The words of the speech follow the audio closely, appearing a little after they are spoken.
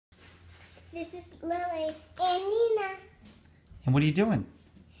This is Lily. And Nina. And what are you doing?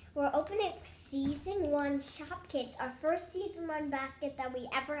 We're opening Season 1 Shopkins, our first Season 1 basket that we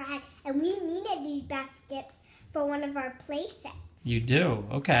ever had. And we needed these baskets for one of our play sets. You do?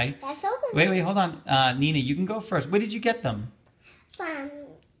 Okay. Let's open Wait, hold on. Nina, you can go first. Where did you get them? From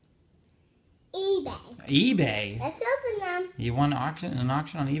eBay. eBay? Let's open them. You won an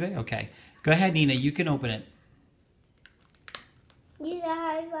auction on eBay? Okay. Go ahead, Nina. You can open it. These are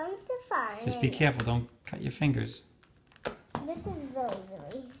hard ones to find. Just be careful. Don't cut your fingers. This is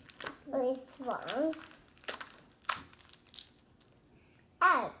really strong.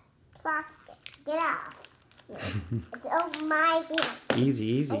 Hey, plastic. Get off. It's over my hand.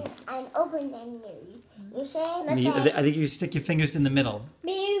 Easy. And open and you say? I think you stick your fingers in the middle.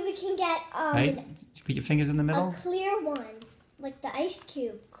 Maybe we can get right? You put your fingers in the middle? A clear one. Like the ice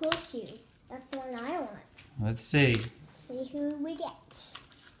cube. Cool cube. That's the one I want. Let's see. See who we get.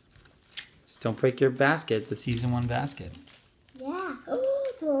 Just don't break your basket, the Season 1 basket. Yeah.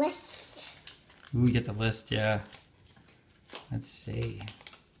 Oh, the list. Ooh, we get the list, yeah. Let's see.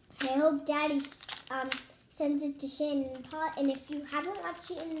 I hope Daddy sends it to Shannon and Pa. And if you haven't watched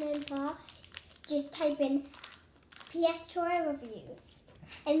Shannon and Pa, just type in PS Toy Reviews.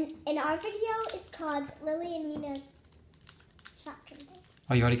 And our video is called Lily and Nina's Shopkins.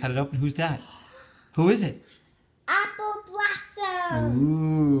 Oh, you already cut it open? Who's that? Who is it? Apple Blossom.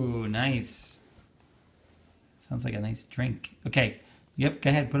 Ooh, nice. Sounds like a nice drink. Okay. Yep, go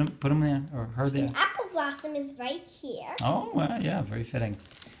ahead. Put him there, or her there. And Apple Blossom is right here. Oh, yeah, very fitting.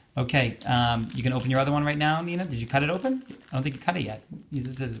 Okay, you can open your other one right now, Nina. Did you cut it open? I don't think you cut it yet.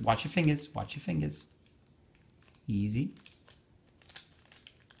 It says, watch your fingers. Watch your fingers. Easy.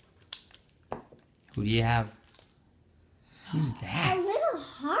 Who do you have? Who's that? A little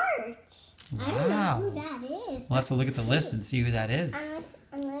heart. Wow. I don't know who that is. We'll have to look at the list and see who that is.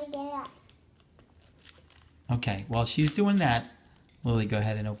 I'm going to get it up. Okay, while she's doing that, Lily, go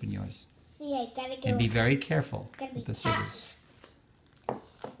ahead and open yours. See, I gotta go. And be very careful with the tough. scissors.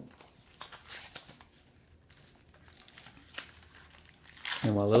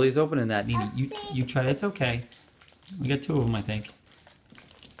 And while Lily's opening that, Nina, you try. It's okay. We got 2 of them, I think.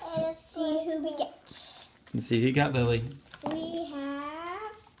 Let's see who we get. Let's see who you got, Lily. We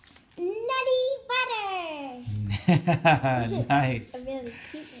have Nutty Butter. Nice. A really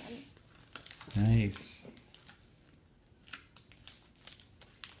cute one. Nice.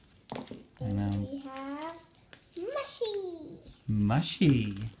 And we have Mushy.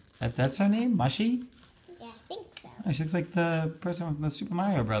 Mushy. That's her name? Mushy? Yeah, I think so. Oh, she looks like the person from the Super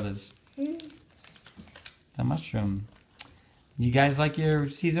Mario Brothers. Mm. The mushroom. You guys like your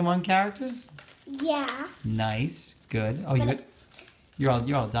Season 1 characters? Yeah. Nice. Good. Oh, you're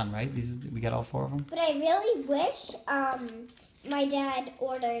all done, right? We got all 4 of them? But I really wish my dad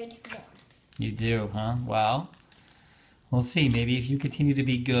ordered more. You do, huh? Well, we'll see. Maybe if you continue to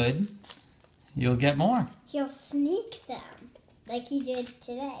be good, you'll get more. He'll sneak them like he did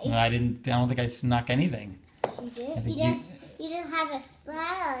today. I don't think I snuck anything. You did? You just have a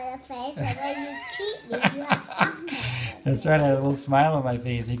smile on your face, and when you cheat me, you have something. That's right. I had a little smile on my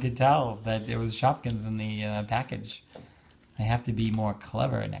face. You could tell that there was Shopkins in the package. I have to be more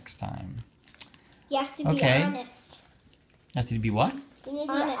clever next time. You have to be honest. I have to be what? You need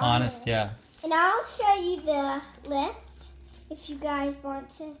to be honest, yeah. And I'll show you the list if you guys want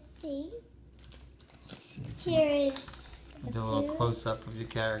to see. Let's see. Here is the Do a little food. close-up of your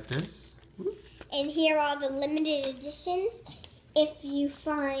characters. And here are the limited editions. If you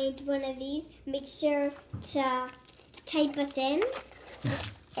find one of these, make sure to type us in.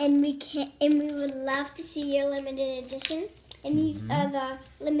 And we would love to see your limited edition. And these are the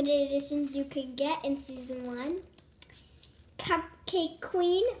limited editions you could get in Season 1. Cupcake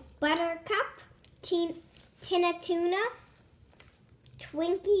Queen, Buttercup, Tina Tuna,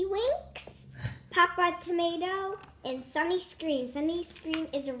 Twinkie Winks, Papa Tomato, and Sunny Screen. Sunny Screen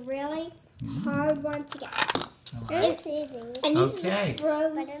is a really hard one to get. And Okay.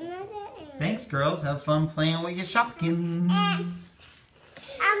 Thanks, girls. Have fun playing with your Shopkins.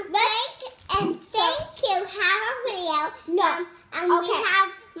 Thank you. Have a video. No.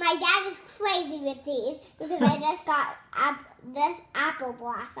 My dad is crazy with these because I just got this Apple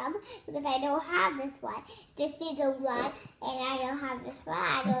Blossom because I don't have this one. This is the one, and I don't have this one.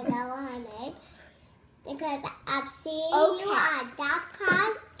 I don't know her name because I'm seeing you on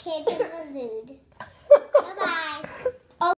 .com Kids in the Zood. Bye-bye.